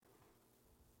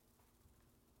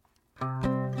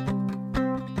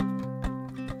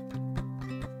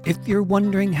If you're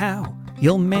wondering how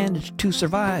you'll manage to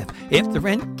survive if the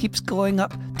rent keeps going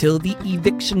up till the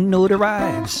eviction note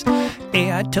arrives.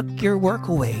 AI took your work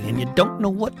away and you don't know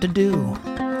what to do.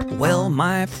 Well,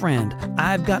 my friend,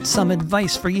 I've got some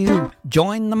advice for you.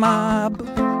 Join the mob.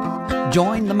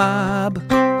 Join the mob.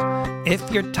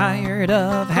 If you're tired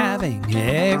of having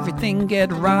everything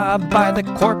get robbed by the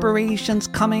corporations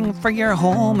coming for your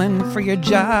home and for your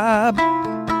job.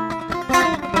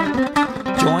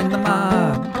 Join the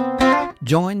mob.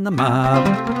 Join the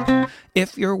mob.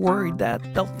 If you're worried that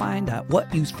they'll find out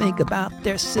what you think about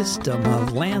their system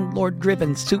of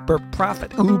landlord-driven super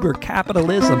profit uber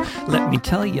capitalism, let me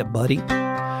tell you, buddy,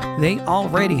 they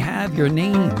already have your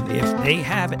name. If they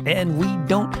have it and we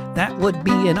don't, that would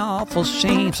be an awful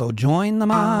shame. So join the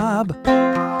mob.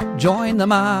 Join the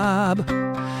mob.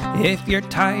 If you're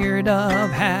tired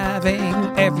of having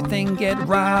everything get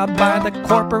robbed by the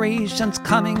corporations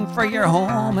coming for your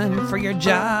home and for your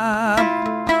job.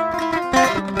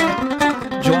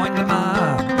 Join the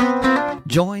mob.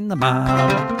 Join the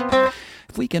mob.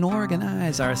 If we can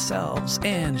organize ourselves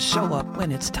and show up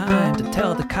when it's time to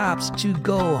tell the cops to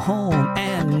go home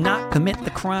and not commit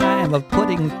the crime of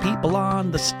putting people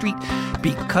on the street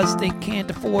because they can't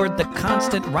afford the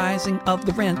constant rising of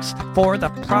the rents for the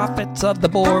profits of the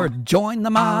board. Join the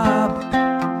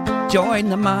mob. Join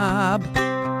the mob.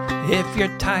 If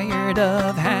you're tired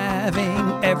of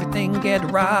having everything get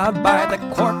robbed by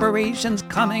the corporations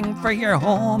coming for your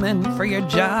home and for your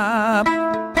job.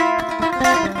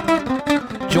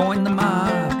 Join the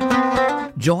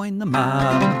mob. Join the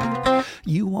mob.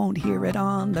 You won't hear it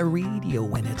on the radio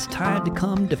when it's time to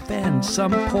come defend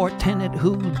some poor tenant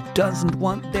who doesn't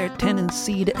want their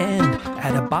tenancy to end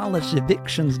at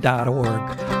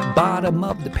abolishevictions.org. Bottom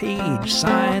of the page,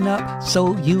 sign up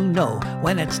so you know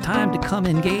when it's time to come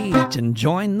engage and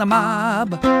join the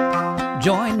mob.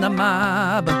 Join the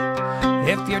mob.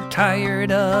 If you're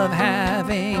tired of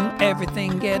having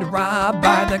everything get robbed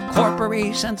by the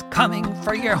corporations coming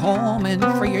for your home and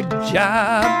for your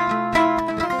job.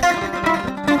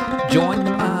 Join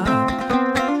the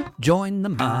mob. Join the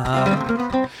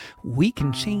mob. We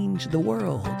can change the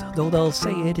world, though they'll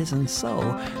say it isn't so.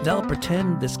 They'll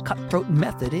pretend this cutthroat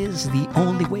method is the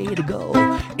only way to go.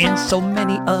 In so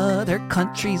many other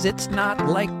countries, it's not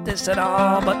like this at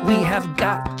all. But we have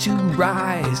got to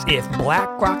rise if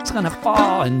BlackRock's gonna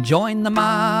fall. And join the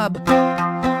mob.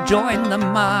 Join the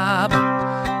mob.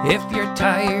 If you're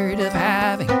tired of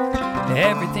having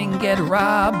everything get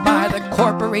robbed by the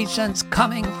corporations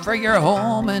coming for your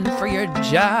home and for your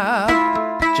job.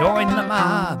 Join the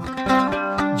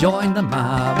mob. Join the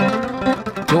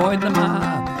mob. Join the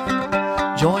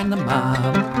mob. Join the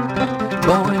mob.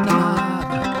 Join the mob.